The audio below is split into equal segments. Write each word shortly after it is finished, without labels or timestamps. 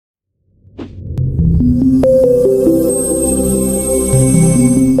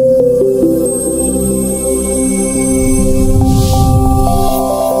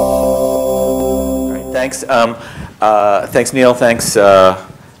Thanks, Neil. Thanks,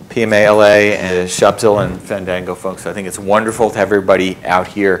 PMA.LA and Shopzilla and Fandango folks. I think it's wonderful to have everybody out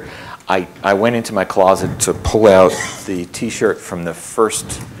here. I went into my closet to pull out the T-shirt from the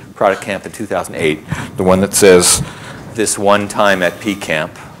first Product Camp in 2008, the one that says, "This one time at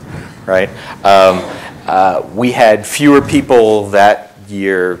P-Camp," right? We had fewer people that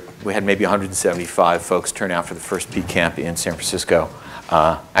year. We had maybe 175 folks turn out for the first P-Camp in San Francisco.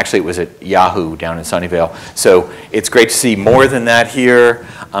 Actually, it was at Yahoo down in Sunnyvale. So it's great to see more than that here.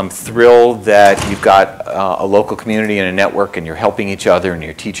 I'm thrilled that you've got a local community and a network, and you're helping each other, and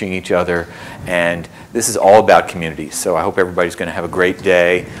you're teaching each other. And this is all about community. So I hope everybody's going to have a great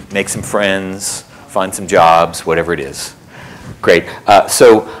day, make some friends, find some jobs, whatever it is. Great.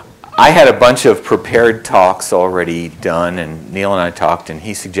 So I had a bunch of prepared talks already done, and Neil and I talked, and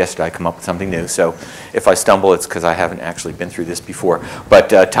he suggested I come up with something new. So if I stumble, it's because I haven't actually been through this before. But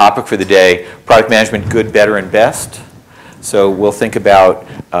topic for the day, product management, good, better, and best. So we'll think about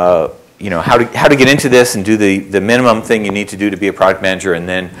how to get into this and do the minimum thing you need to do to be a product manager, and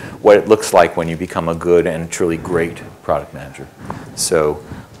then what it looks like when you become a good and truly great product manager. So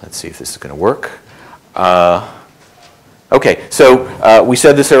let's see if this is going to work. Okay, so we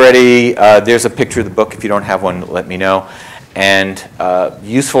said this already. There's a picture of the book. If you don't have one, let me know. And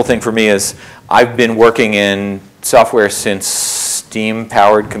useful thing for me is I've been working in software since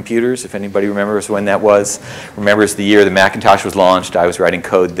steam-powered computers, if anybody remembers when that was. Remembers the year the Macintosh was launched. I was writing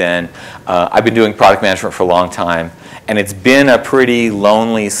code then. I've been doing product management for a long time, and it's been a pretty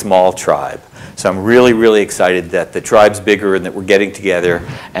lonely, small tribe. So I'm really, really excited that the tribe's bigger and that we're getting together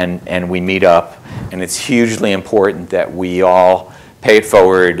and we meet up. And it's hugely important that we all pay it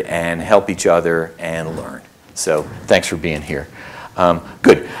forward and help each other and learn. So thanks for being here.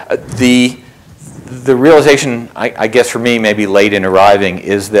 Good. The realization, I guess for me, maybe late in arriving,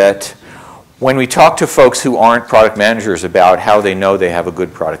 is that when we talk to folks who aren't product managers about how they know they have a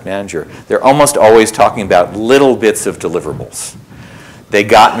good product manager, they're almost always talking about little bits of deliverables. They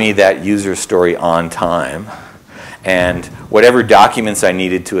got me that user story on time, and whatever documents I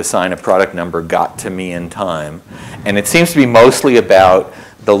needed to assign a product number got to me in time. And it seems to be mostly about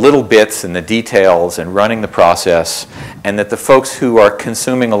the little bits and the details and running the process, and that the folks who are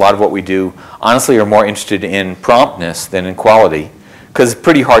consuming a lot of what we do honestly are more interested in promptness than in quality, because it's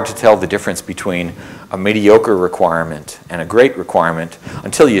pretty hard to tell the difference between a mediocre requirement and a great requirement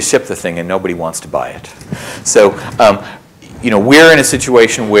until you ship the thing and nobody wants to buy it. So we're in a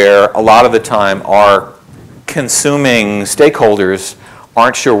situation where a lot of the time our consuming stakeholders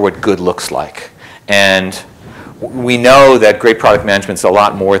aren't sure what good looks like. And we know that great product management is a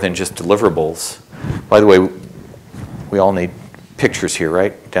lot more than just deliverables. By the way, we all need pictures here,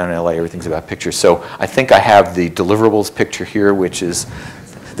 right? Down in LA, everything's about pictures. So I think I have the deliverables picture here, which is,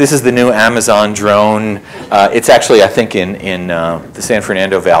 this is the new Amazon drone. It's actually, I think, in the San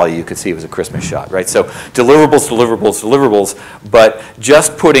Fernando Valley. You could see it was a Christmas shot, right? So deliverables, deliverables, deliverables. But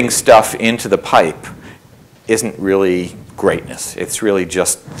just putting stuff into the pipe isn't really greatness. It's really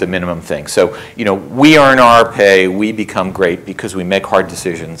just the minimum thing. So, we earn our pay, we become great because we make hard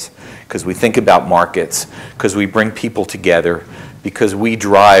decisions, because we think about markets, because we bring people together, because we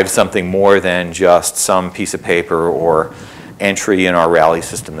drive something more than just some piece of paper or entry in our rally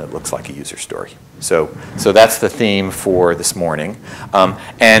system that looks like a user story. So that's the theme for this morning.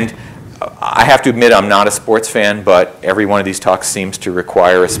 And I have to admit I'm not a sports fan, but every one of these talks seems to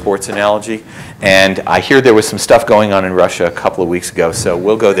require a sports analogy. And I hear there was some stuff going on in Russia a couple of weeks ago, so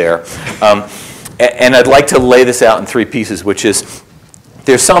we'll go there. And I'd like to lay this out in three pieces, which is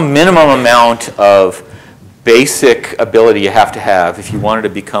there's some minimum amount of basic ability you have to have if you wanted to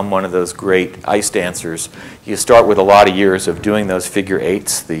become one of those great ice dancers. You start with a lot of years of doing those figure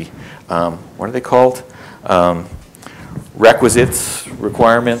eights, the, what are they called? Requisites,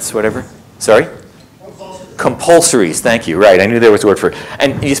 requirements, whatever. Sorry? Compulsories, thank you, right. I knew there was a word for it.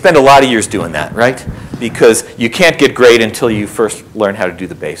 And you spend a lot of years doing that, right? Because you can't get great until you first learn how to do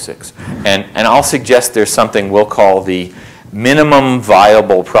the basics. And I'll suggest there's something we'll call the minimum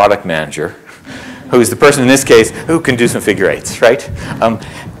viable product manager, who's the person in this case who can do some figure eights, right?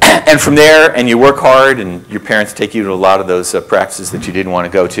 And from there, and you work hard, and your parents take you to a lot of those practices that you didn't want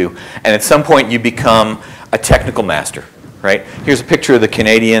to go to. And at some point, you become a technical master. Right? Here's a picture of the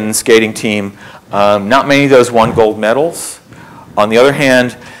Canadian skating team. Not many of those won gold medals. On the other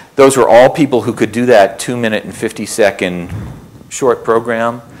hand, those were all people who could do that 2-minute and 50-second short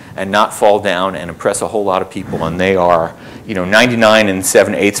program and not fall down and impress a whole lot of people. And they are 99 and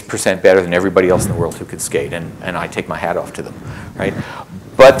 7/8% better than everybody else in the world who could skate. And I take my hat off to them. Right?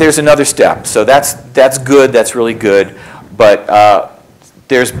 But there's another step. So that's good. That's really good. But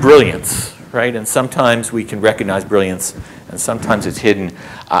there's brilliance. right? And sometimes we can recognize brilliance, and sometimes it's hidden.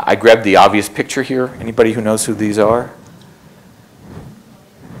 I grabbed the obvious picture here. Anybody who knows who these are?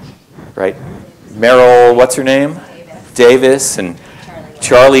 Right? Meryl, what's her name? Davis and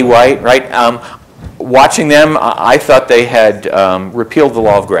Charlie White, right? Watching them, I thought they had repealed the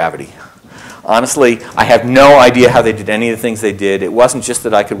law of gravity. Honestly, I have no idea how they did any of the things they did. It wasn't just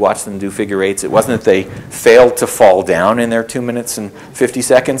that I could watch them do figure eights. It wasn't that they failed to fall down in their 2 minutes and 50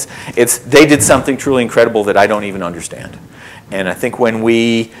 seconds. It's they did something truly incredible that I don't even understand. And I think when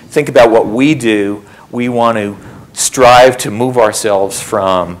we think about what we do, we want to strive to move ourselves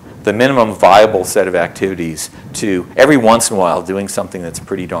from the minimum viable set of activities to every once in a while doing something that's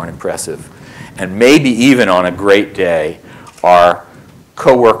pretty darn impressive. And maybe even on a great day, our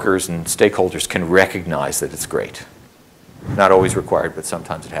coworkers and stakeholders can recognize that it's great. Not always required, but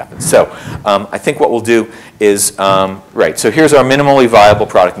sometimes it happens. So I think what we'll do is, right, so here's our minimally viable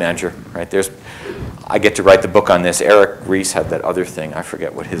product manager. Right, I get to write the book on this. Eric Ries had that other thing. I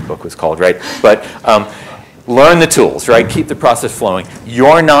forget what his book was called, right? But learn the tools, right? Keep the process flowing.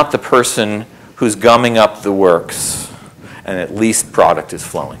 You're not the person who's gumming up the works, and at least product is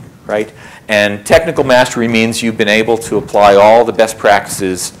flowing, right? And technical mastery means you've been able to apply all the best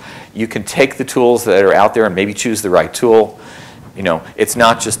practices. You can take the tools that are out there and maybe choose the right tool. You know, it's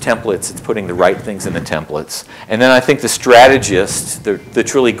not just templates, it's putting the right things in the templates. And then I think the strategist, the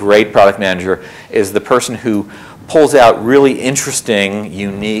truly great product manager, is the person who pulls out really interesting,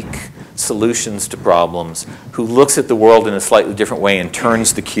 unique solutions to problems, who looks at the world in a slightly different way and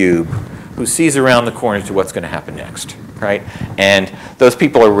turns the cube, who sees around the corner to what's going to happen next, right? And those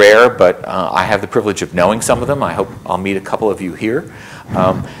people are rare, but I have the privilege of knowing some of them. I hope I'll meet a couple of you here.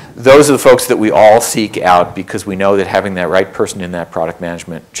 Those are the folks that we all seek out because we know that having that right person in that product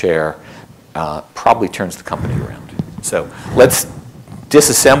management chair probably turns the company around. So let's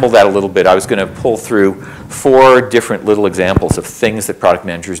disassemble that a little bit. I was going to pull through 4 different little examples of things that product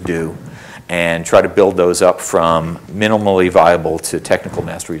managers do and try to build those up from minimally viable to technical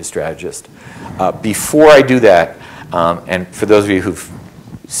mastery to strategist. Before I do that, and for those of you who've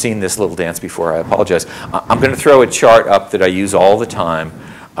seen this little dance before, I apologize. I'm going to throw a chart up that I use all the time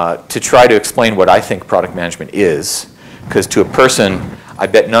to try to explain what I think product management is. Because to a person, I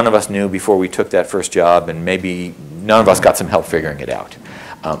bet none of us knew before we took that first job, and maybe none of us got some help figuring it out.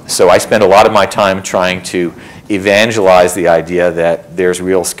 So I spend a lot of my time trying to evangelize the idea that there's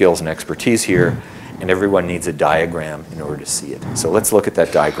real skills and expertise here, and everyone needs a diagram in order to see it. So let's look at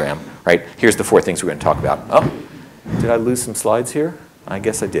that diagram. Right, here's the 4 things we're going to talk about. Oh, did I lose some slides here? I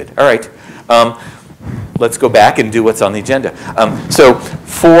guess I did. All right. Let's go back and do what's on the agenda. So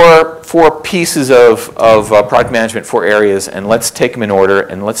 4 pieces of product management, 4 areas, and let's take them in order,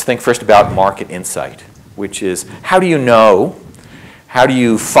 and let's think first about market insight, which is how do you know, how do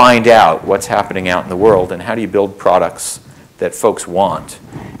you find out what's happening out in the world, and how do you build products that folks want?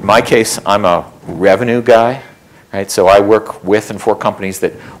 In my case, I'm a revenue guy, right? So I work with and for companies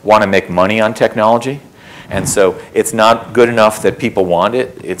that want to make money on technology. And so it's not good enough that people want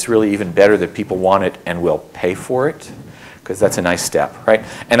it. It's really even better that people want it and will pay for it, because that's a nice step, right?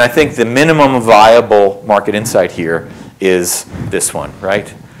 And I think the minimum viable market insight here is this one,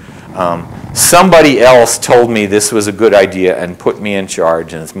 right? Somebody else told me this was a good idea and put me in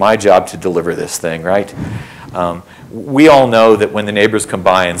charge, and it's my job to deliver this thing, right? We all know that when the neighbors come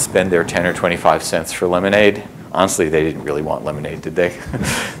by and spend their 10 or 25 cents for lemonade, honestly, they didn't really want lemonade, did they?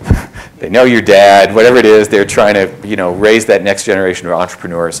 They know your dad, whatever it is, they're trying to, you know, raise that next generation of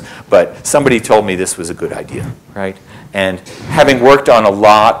entrepreneurs. But somebody told me this was a good idea, right? And having worked on a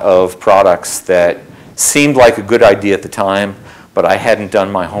lot of products that seemed like a good idea at the time, but I hadn't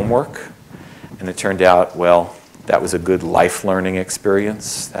done my homework, and it turned out, well, that was a good life learning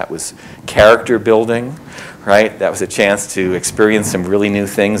experience. That was character building, right? That was a chance to experience some really new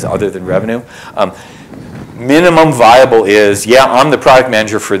things other than revenue. Minimum viable is, yeah, I'm the product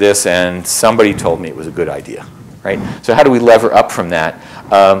manager for this, and somebody told me it was a good idea, right? So how do we lever up from that?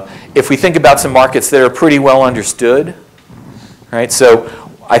 If we think about some markets that are pretty well understood, right? So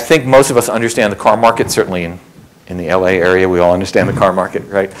I think most of us understand the car market, certainly in the LA area, we all understand the car market,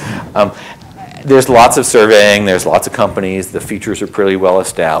 right? There's lots of surveying, there's lots of companies, the features are pretty well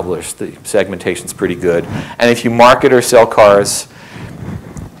established, the segmentation's pretty good, and if you market or sell cars,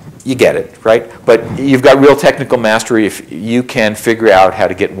 you get it, right? But you've got real technical mastery if you can figure out how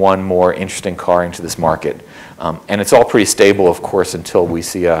to get one more interesting car into this market. And it's all pretty stable, of course, until we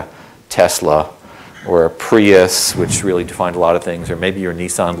see a Tesla or a Prius, which really defined a lot of things, or maybe your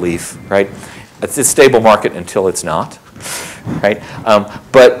Nissan Leaf, right? It's a stable market until it's not, right?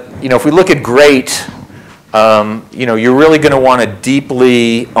 But you know, if we look at great, you know, you're really going to want to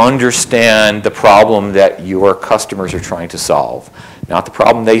deeply understand the problem that your customers are trying to solve. Not the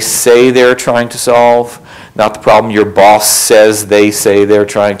problem they say they're trying to solve, not the problem your boss says they say they're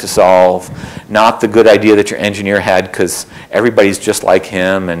trying to solve, not the good idea that your engineer had because everybody's just like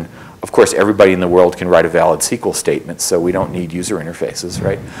him, and of course everybody in the world can write a valid SQL statement, so we don't need user interfaces,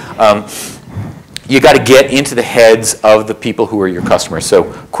 right? You got to get into the heads of the people who are your customers. So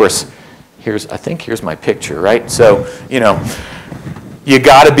of course, I think here's my picture, right? So, you know, you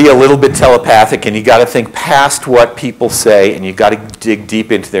got to be a little bit telepathic, and you got to think past what people say, and you got to dig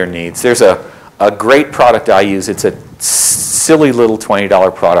deep into their needs. There's a great product I use. It's a silly little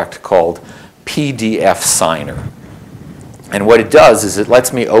 $20 product called PDF Signer. And what it does is it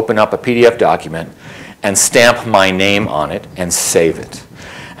lets me open up a PDF document and stamp my name on it and save it.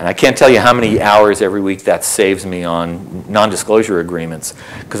 And I can't tell you how many hours every week that saves me on non-disclosure agreements,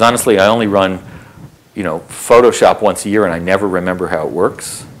 because honestly, I only run, you know, Photoshop once a year, and I never remember how it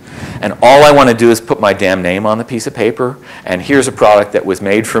works. And all I want to do is put my damn name on the piece of paper, and here's a product that was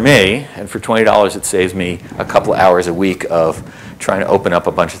made for me, and for $20 it saves me a couple of hours a week of trying to open up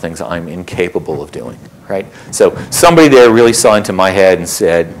a bunch of things I'm incapable of doing, right? So somebody there really saw into my head and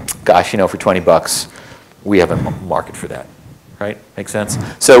said, gosh, you know, for 20 bucks, we have a market for that, right? Make sense?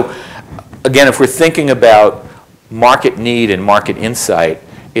 So again, if we're thinking about market need and market insight,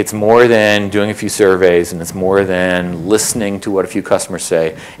 it's more than doing a few surveys, and it's more than listening to what a few customers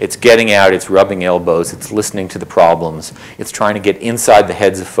say. It's getting out, it's rubbing elbows, it's listening to the problems, it's trying to get inside the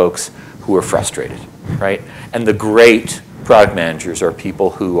heads of folks who are frustrated, right? And the great product managers are people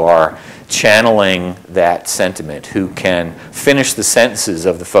who are channeling that sentiment, who can finish the sentences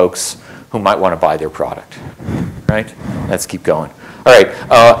of the folks who might want to buy their product, right? Let's keep going. All right,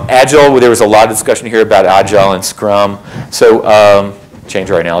 Agile, there was a lot of discussion here about Agile and Scrum. So, change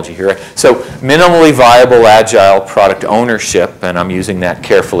our analogy here. So minimally viable agile product ownership, and I'm using that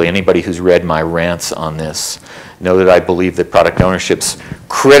carefully. Anybody who's read my rants on this know that I believe that product ownership's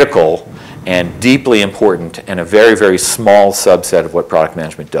critical and deeply important and a very, very small subset of what product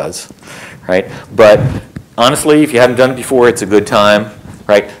management does, right? But honestly, if you haven't done it before, it's a good time,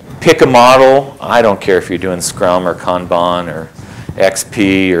 right? Pick a model. I don't care if you're doing Scrum or Kanban or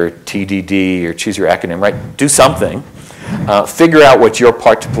XP or TDD or choose your acronym, right? Do something. Figure out what your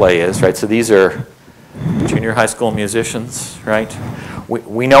part to play is, right? So these are junior high school musicians, right?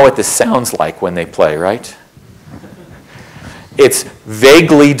 We know what this sounds like when they play, right? It's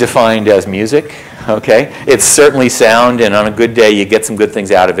vaguely defined as music, okay? It's certainly sound, and on a good day you get some good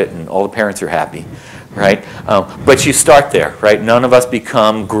things out of it, and all the parents are happy, right? But you start there, right? None of us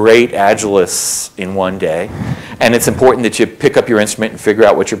become great agilists in one day, and it's important that you pick up your instrument and figure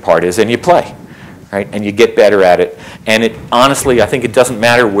out what your part is, and you play. Right? And you get better at it. And it honestly, I think it doesn't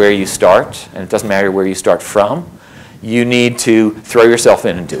matter where you start, and it doesn't matter where you start from. You need to throw yourself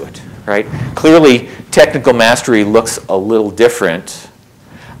in and do it. Right? Clearly, technical mastery looks a little different.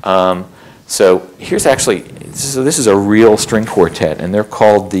 So here's actually, this is a real string quartet, and they're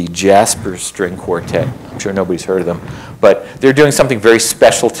called the Jasper String Quartet. I'm sure nobody's heard of them. But they're doing something very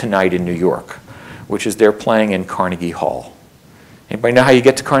special tonight in New York, which is they're playing in Carnegie Hall. Anybody know how you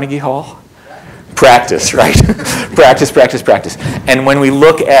get to Carnegie Hall? Practice, right? Practice, practice, practice. And when we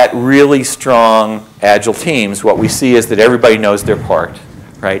look at really strong agile teams, what we see is that everybody knows their part,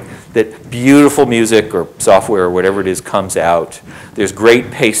 right? That beautiful music or software or whatever it is comes out. There's great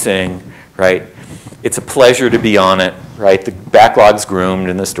pacing, right? It's a pleasure to be on it, right? The backlog's groomed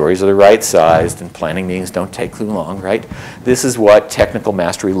and the stories are the right sized and planning meetings don't take too long, right? This is what technical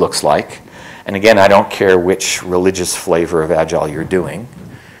mastery looks like. And again, I don't care which religious flavor of agile you're doing,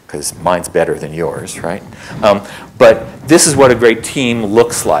 because mine's better than yours, right? But this is what a great team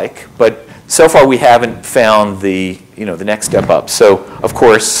looks like. But so far we haven't found the next step up. So of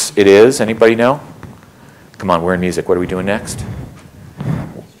course it is. Anybody know? Come on, we're in music. What are we doing next?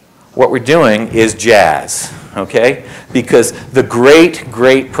 What we're doing is jazz, okay? Because the great,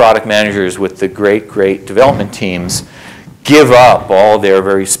 great product managers with the great, great development teams give up all their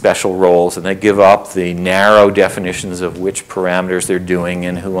very special roles, and they give up the narrow definitions of which parameters they're doing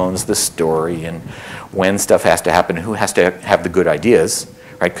and who owns the story and when stuff has to happen and who has to have the good ideas,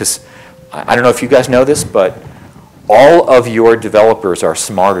 right? Because I don't know if you guys know this, but all of your developers are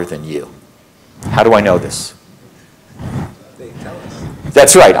smarter than you. How do I know this? They tell us.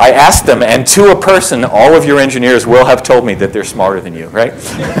 That's right. I asked them, and to a person, all of your engineers will have told me that they're smarter than you, right?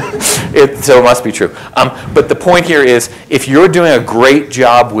 So it must be true. But the point here is, if you're doing a great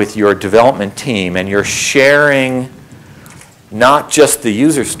job with your development team and you're sharing not just the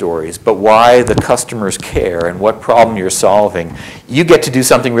user stories, but why the customers care and what problem you're solving, you get to do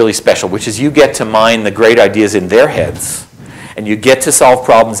something really special, which is you get to mine the great ideas in their heads. And you get to solve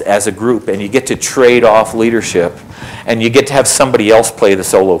problems as a group, and you get to trade off leadership, and you get to have somebody else play the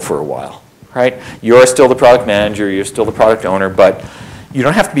solo for a while, right? You're still the product manager, you're still the product owner, but you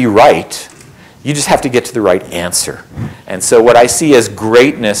don't have to be right. You just have to get to the right answer. And so what I see as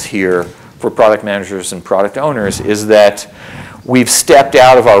greatness here for product managers and product owners is that we've stepped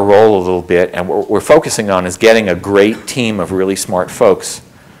out of our role a little bit, and what we're focusing on is getting a great team of really smart folks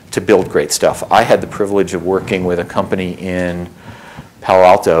to build great stuff. I had the privilege of working with a company in Palo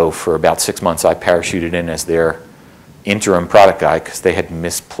Alto for about 6 months. I parachuted in as their interim product guy because they had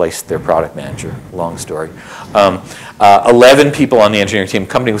misplaced their product manager. Long story. 11 people on the engineering team. The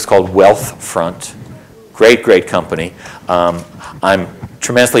company was called Wealthfront. Great, great company. I'm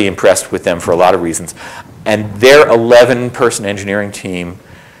tremendously impressed with them for a lot of reasons. And their 11-person engineering team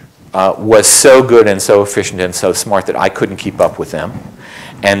was so good and so efficient and so smart that I couldn't keep up with them.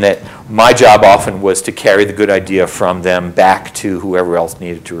 And that my job often was to carry the good idea from them back to whoever else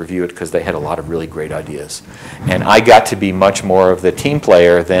needed to review it because they had a lot of really great ideas. And I got to be much more of the team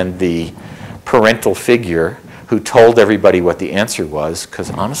player than the parental figure who told everybody what the answer was, because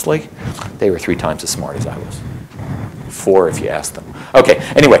honestly, they were 3 times as smart as I was. 4 if you ask them. Okay,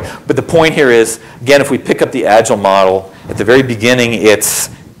 anyway, but the point here is, again, if we pick up the Agile model, at the very beginning it's,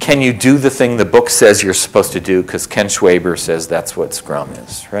 can you do the thing the book says you're supposed to do? Because Ken Schwaber says that's what Scrum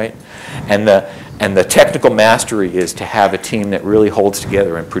is, right? And the technical mastery is to have a team that really holds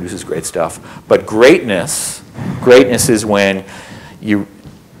together and produces great stuff. But greatness is when you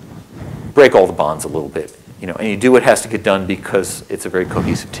break all the bonds a little bit, and you do what has to get done because it's a very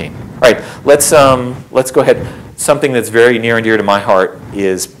cohesive team. All right, let's go ahead. Something that's very near and dear to my heart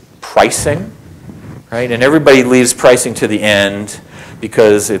is pricing, right? And everybody leaves pricing to the end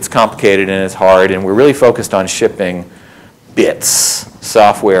because it's complicated and it's hard, and we're really focused on shipping bits,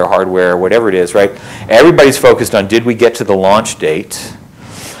 software, hardware, whatever it is, right? Everybody's focused on, did we get to the launch date?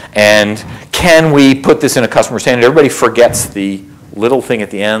 And can we put this in a customer standard? Everybody forgets the little thing at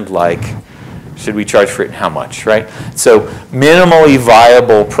the end, like, should we charge for it and how much, right? So minimally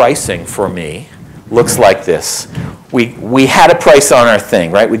viable pricing for me looks like this. We had a price on our thing,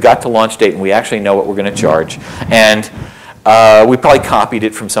 right? We got to launch date and we actually know what we're going to charge. And we probably copied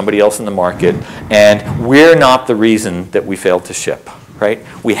it from somebody else in the market, and we're not the reason that we failed to ship, right?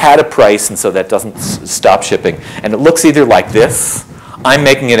 We had a price, and so that doesn't stop shipping. And it looks either like this. I'm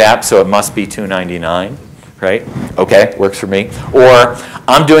making it app, so it must be $2.99, right? Okay, works for me. Or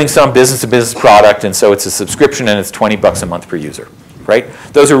I'm doing some business-to-business product, and so it's a subscription, and it's $20 a month per user, right?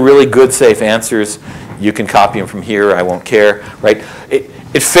 Those are really good, safe answers. You can copy them from here. I won't care, right?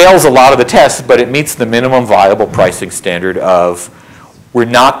 It fails a lot of the tests, but it meets the minimum viable pricing standard of we're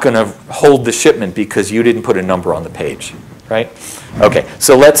not going to hold the shipment because you didn't put a number on the page, right? Okay,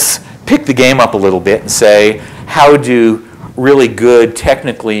 so let's pick the game up a little bit and say, how do really good,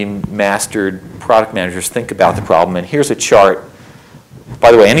 technically mastered product managers think about the problem? And here's a chart.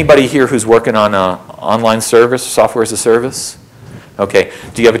 By the way, anybody here who's working on an online service, software as a service? Okay,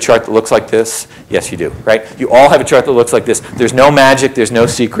 do you have a chart that looks like this? Yes, you do, right? You all have a chart that looks like this. There's no magic, there's no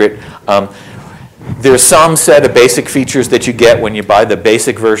secret. There's some set of basic features that you get when you buy the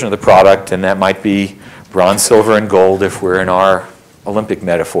basic version of the product, and that might be bronze, silver, and gold if we're in our Olympic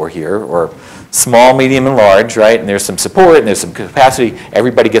metaphor here, or small, medium, and large, right? And there's some support, and there's some capacity.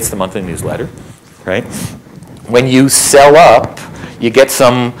 Everybody gets the monthly newsletter, right? When you sell up, you get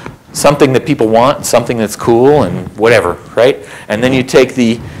something that people want, something that's cool, and whatever, right? And then you take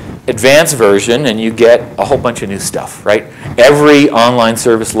the advanced version and you get a whole bunch of new stuff, right? Every online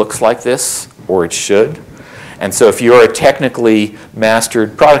service looks like this, or it should. And so if you're a technically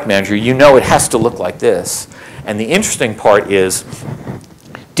mastered product manager, you know it has to look like this. And the interesting part is,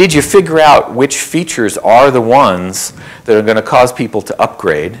 did you figure out which features are the ones that are going to cause people to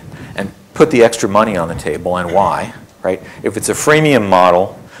upgrade and put the extra money on the table, and why, right? If it's a freemium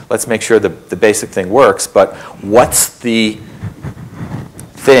model, let's make sure the basic thing works, but what's the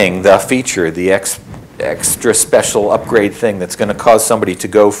thing, the feature, the extra special upgrade thing that's going to cause somebody to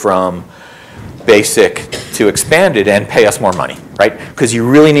go from basic to expanded and pay us more money, right? Because you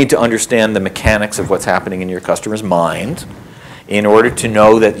really need to understand the mechanics of what's happening in your customer's mind in order to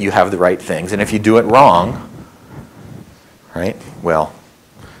know that you have the right things. And if you do it wrong, right, well,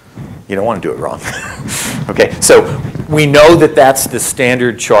 you don't want to do it wrong. Okay, so we know that that's the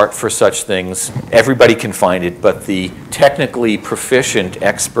standard chart for such things. Everybody can find it, but the technically proficient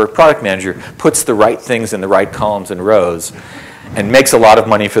expert product manager puts the right things in the right columns and rows and makes a lot of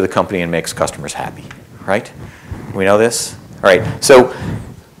money for the company and makes customers happy, right? We know this? All right, so,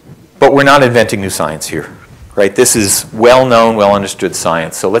 but we're not inventing new science here. Right? This is well-known, well-understood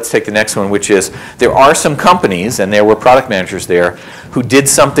science. So let's take the next one, which is there are some companies, and there were product managers there, who did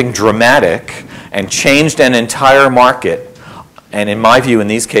something dramatic and changed an entire market, and in my view, in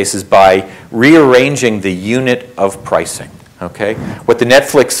these cases, by rearranging the unit of pricing. Okay? What the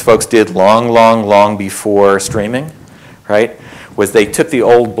Netflix folks did long before streaming, right, was they took the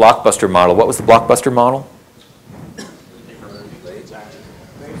old Blockbuster model. What was the Blockbuster model?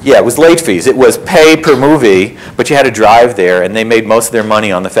 Yeah, it was late fees. It was pay per movie, but you had to drive there, and they made most of their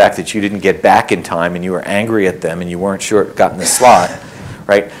money on the fact that you didn't get back in time, and you were angry at them, and you weren't sure it got in the slot,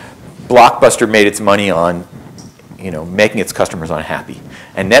 right? Blockbuster made its money on, making its customers unhappy.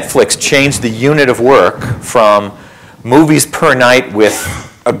 And Netflix changed the unit of work from movies per night with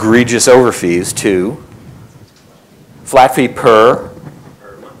egregious overfees to flat fee per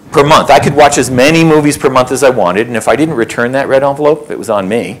month. I could watch as many movies per month as I wanted, and if I didn't return that red envelope, it was on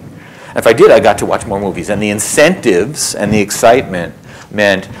me. And if I did, I got to watch more movies. And the incentives and the excitement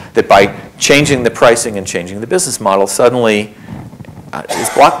meant that by changing the pricing and changing the business model, suddenly, does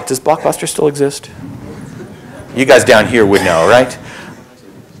Blockbuster still exist? You guys down here would know, right?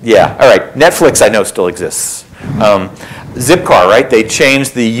 Yeah, all right. Netflix, I know, still exists. Zipcar, right? They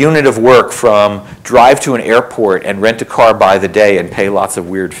changed the unit of work from drive to an airport and rent a car by the day and pay lots of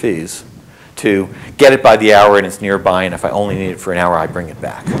weird fees to get it by the hour and it's nearby, and if I only need it for an hour, I bring it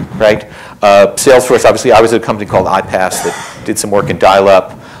back, right? Salesforce, obviously, I was at a company called iPass that did some work in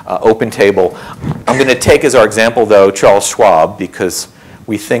dial-up, OpenTable. I'm going to take as our example, though, Charles Schwab, because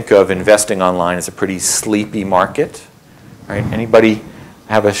we think of investing online as a pretty sleepy market, right? Anybody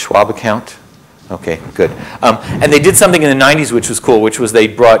have a Schwab account? Okay, good. And they did something in the 90s which was cool, which was they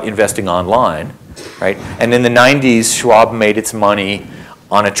brought investing online, right? And in the 90s, Schwab made its money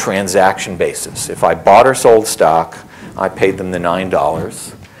on a transaction basis. If I bought or sold stock, I paid them the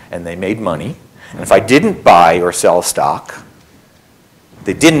 $9, and they made money. And if I didn't buy or sell stock,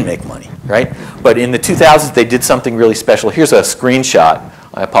 they didn't make money, right? But in the 2000s, they did something really special. Here's a screenshot.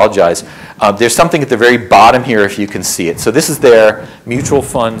 I apologize. There's something at the very bottom here if you can see it. So this is their mutual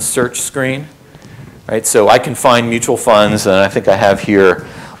fund search screen. Right, so I can find mutual funds, and I think I have here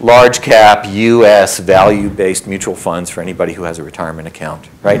large cap U.S. value-based mutual funds for anybody who has a retirement account,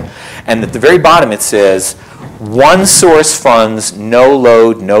 right? And at the very bottom it says, one source funds, no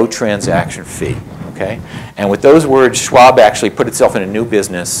load, no transaction fee, okay? And with those words, Schwab actually put itself in a new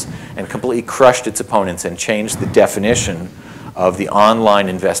business and completely crushed its opponents and changed the definition of the online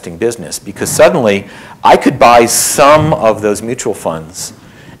investing business, because suddenly I could buy some of those mutual funds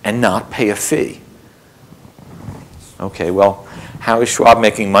and not pay a fee. Okay, well, how is Schwab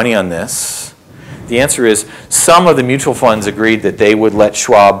making money on this? The answer is some of the mutual funds agreed that they would let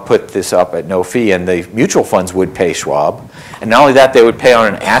Schwab put this up at no fee, and the mutual funds would pay Schwab. And not only that, they would pay on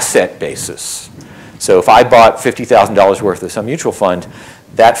an asset basis. So if I bought $50,000 worth of some mutual fund,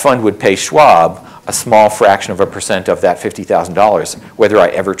 that fund would pay Schwab a small fraction of a percent of that $50,000, whether I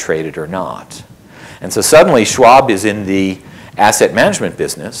ever traded or not. And so suddenly Schwab is in the asset management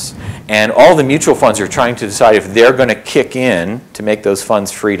business, and all the mutual funds are trying to decide if they're going to kick in to make those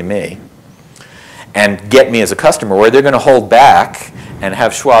funds free to me and get me as a customer, or they're going to hold back and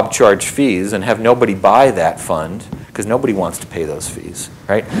have Schwab charge fees and have nobody buy that fund because nobody wants to pay those fees,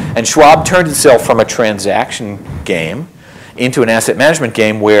 right? And Schwab turned itself from a transaction game into an asset management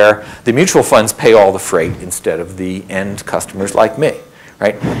game where the mutual funds pay all the freight instead of the end customers like me,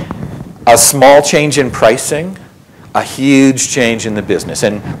 right? A small change in pricing, a huge change in the business.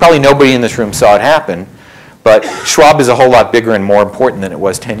 And probably nobody in this room saw it happen, but Schwab is a whole lot bigger and more important than it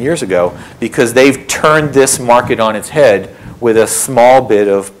was 10 years ago because they've turned this market on its head with a small bit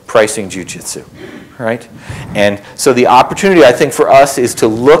of pricing jujitsu, right? And so the opportunity, I think, for us is to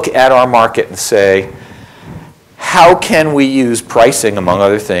look at our market and say, how can we use pricing, among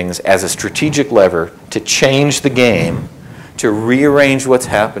other things, as a strategic lever to change the game, to rearrange what's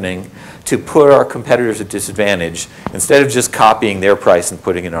happening, to put our competitors at disadvantage instead of just copying their price and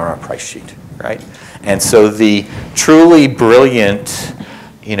putting it on our price sheet, right? And so the truly brilliant,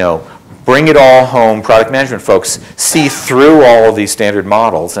 bring it all home product management folks see through all of these standard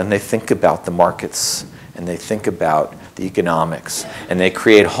models, and they think about the markets and they think about the economics, and they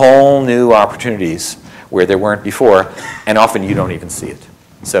create whole new opportunities where there weren't before, and often you don't even see it.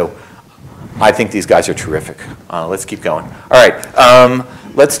 So I think these guys are terrific. Let's keep going. All right.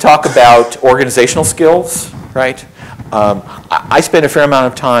 Let's talk about organizational skills, right? I spend a fair amount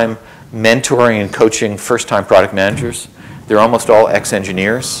of time mentoring and coaching first-time product managers. They're almost all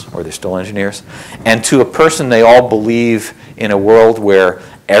ex-engineers, or they're still engineers. And to a person, they all believe in a world where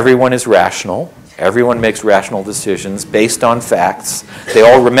everyone is rational, Everyone makes rational decisions based on facts. They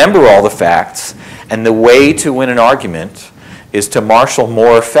all remember all the facts. And the way to win an argument is to marshal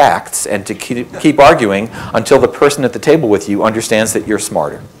more facts and to keep arguing until the person at the table with you understands that you're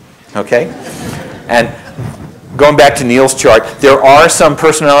smarter. Okay? And going back to Neil's chart, there are some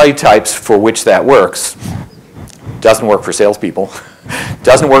personality types for which that works. Doesn't work for salespeople.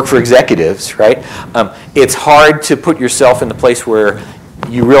 Doesn't work for executives, right? It's hard to put yourself in the place where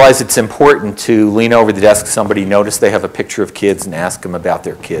you realize it's important to lean over the desk to somebody, notice they have a picture of kids and ask them about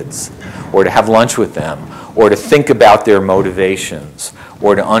their kids, or to have lunch with them, or to think about their motivations,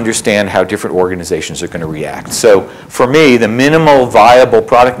 or to understand how different organizations are going to react. So for me, the minimal viable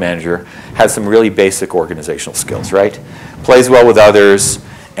product manager has some really basic organizational skills, right? Plays well with others,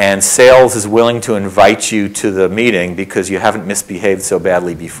 and sales is willing to invite you to the meeting because you haven't misbehaved so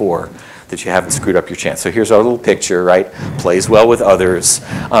badly before that you haven't screwed up your chance. So here's our little picture, right? Plays well with others.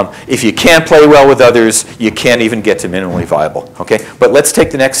 If you can't play well with others, you can't even get to minimally viable, okay? But let's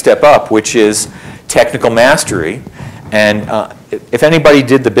take the next step up, which is technical mastery. And if anybody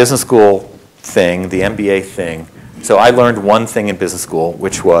did the business school thing, the MBA thing, so I learned one thing in business school,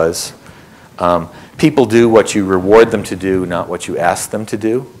 which was people do what you reward them to do, not what you ask them to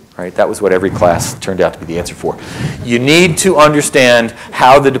do. Right? That was what every class turned out to be the answer for. You need to understand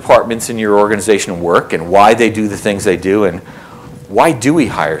how the departments in your organization work and why they do the things they do, and why do we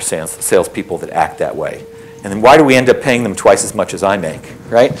hire salespeople that act that way? And then why do we end up paying them twice as much as I make?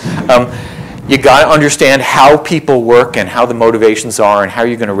 Right? You got to understand how people work and how the motivations are and how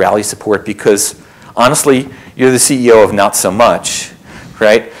you're going to rally support, because honestly, you're the CEO of not so much.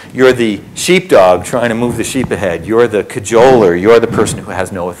 Right? You're the sheepdog trying to move the sheep ahead. You're the cajoler. You're the person who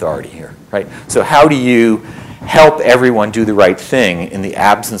has no authority here. Right? So how do you help everyone do the right thing in the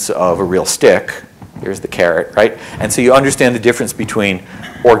absence of a real stick? There's the carrot, right? And so you understand the difference between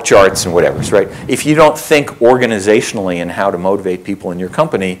org charts and whatever, right? If you don't think organizationally in how to motivate people in your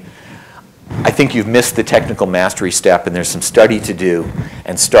company, I think you've missed the technical mastery step, and there's some study to do,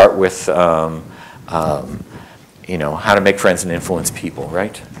 and start with you know, how to make friends and influence people,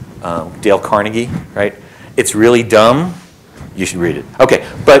 right? Dale Carnegie, right? It's really dumb. You should read it. Okay,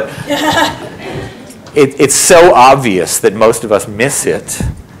 but it's so obvious that most of us miss it,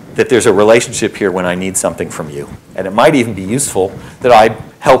 that there's a relationship here when I need something from you. And it might even be useful that I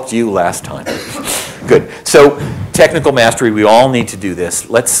helped you last time. Good. So technical mastery, we all need to do this.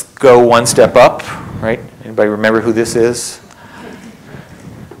 Let's go one step up, right? Anybody remember who this is?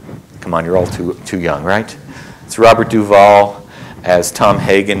 Come on, you're all too young, right? It's Robert Duvall as Tom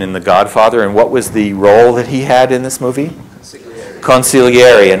Hagen in The Godfather. And what was the role that he had in this movie?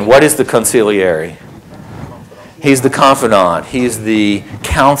 Consigliere. And what is the consigliere? He's the confidant. He's the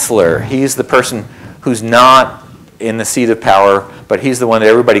counselor. He's the person who's not in the seat of power, but he's the one that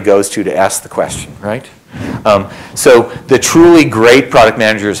everybody goes to ask the question, right? So the truly great product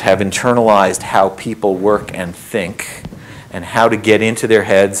managers have internalized how people work and think, and how to get into their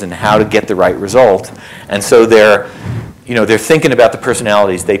heads and how to get the right result. And so they're thinking about the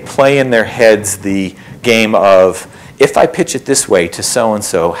personalities. They play in their heads the game of, if I pitch it this way to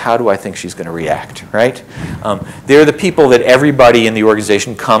so-and-so, how do I think she's going to react, right? They're the people that everybody in the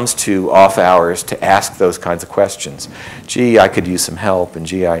organization comes to off hours to ask those kinds of questions. Gee, I could use some help, and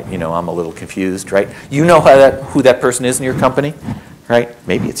gee, I'm a little confused, right? You know who that person is in your company, right?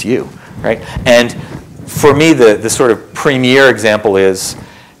 Maybe it's you, right? And for me, the sort of premier example is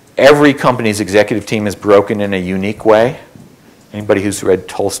every company's executive team is broken in a unique way. Anybody who's read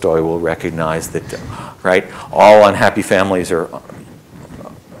Tolstoy will recognize that, right? All unhappy families are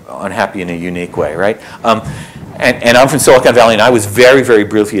unhappy in a unique way, right? And I'm from Silicon Valley, and I was very, very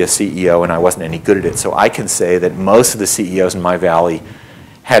briefly a CEO, and I wasn't any good at it. So I can say that most of the CEOs in my valley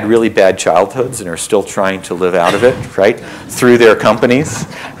had really bad childhoods and are still trying to live out of it, right? Through their companies,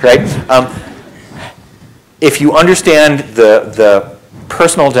 right? If you understand the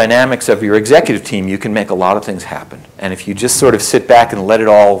personal dynamics of your executive team, you can make a lot of things happen. And if you just sort of sit back and let it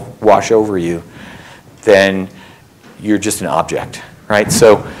all wash over you, then you're just an object, right?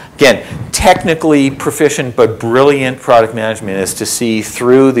 So again, technically proficient but brilliant product management is to see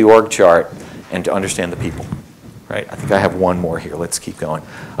through the org chart and to understand the people, right? I think I have one more here. Let's keep going.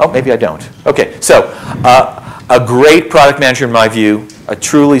 Oh, maybe I don't. Okay, so a great product manager, in my view, a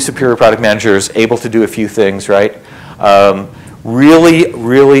truly superior product manager is able to do a few things, right? Really,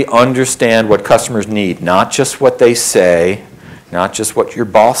 really understand what customers need, not just what they say, not just what your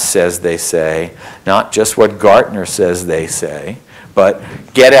boss says they say, not just what Gartner says they say, but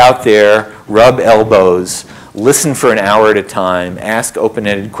get out there, rub elbows, listen for an hour at a time, ask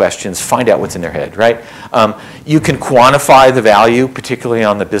open-ended questions, find out what's in their head, right? You can quantify the value, particularly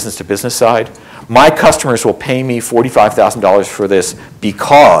on the business-to-business side. my customers will pay me $45,000 for this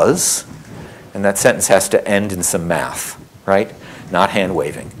because, and that sentence has to end in some math, right? Not hand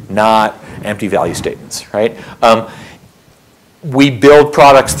waving, not empty value statements, right? We build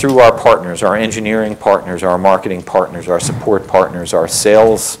products through our partners, our engineering partners, our marketing partners, our support partners, our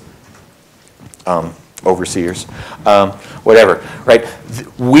sales overseers, whatever, right?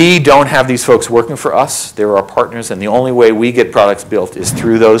 We don't have these folks working for us. They're our partners, and the only way we get products built is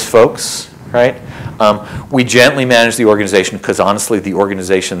through those folks, right? We gently manage the organization because honestly the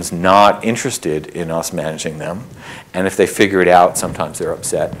organization's not interested in us managing them, and if they figure it out, sometimes they're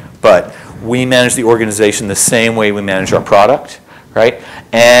upset. But we manage the organization the same way we manage our product, right?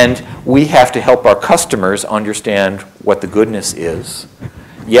 And we have to help our customers understand what the goodness is.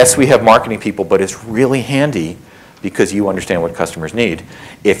 Yes, we have marketing people, but it's really handy because you understand what customers need.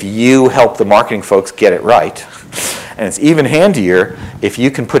 If you help the marketing folks get it right, and it's even handier if you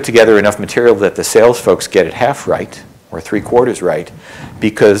can put together enough material that the sales folks get it half right or 3/4 right,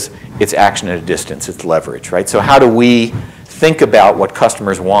 because it's action at a distance, it's leverage, right? So how do we think about what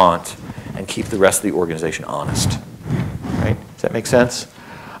customers want and keep the rest of the organization honest, right? Does that make sense?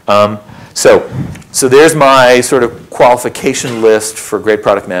 So there's my sort of qualification list for great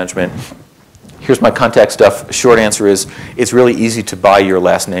product management. Here's my contact stuff. Short answer is it's really easy to buy your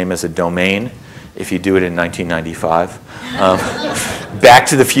last name as a domain if you do it in 1995. Back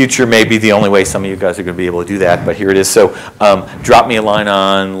to the Future may be the only way some of you guys are going to be able to do that, but here it is. So drop me a line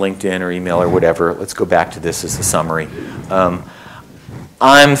on LinkedIn or email or whatever. Let's go back to this as a summary.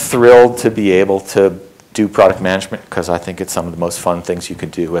 I'm thrilled to be able to do product management because I think it's some of the most fun things you can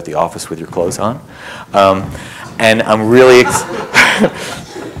do at the office with your clothes on. And I'm really,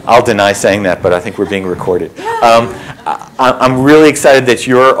 I'll deny saying that, but I think we're being recorded. I'm really excited that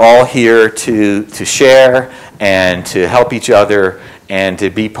you're all here to share and to help each other and to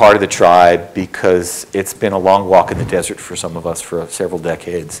be part of the tribe because it's been a long walk in the desert for some of us for several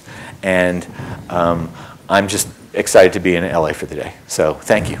decades. And I'm just excited to be in LA for the day. So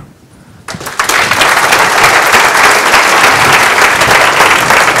thank you.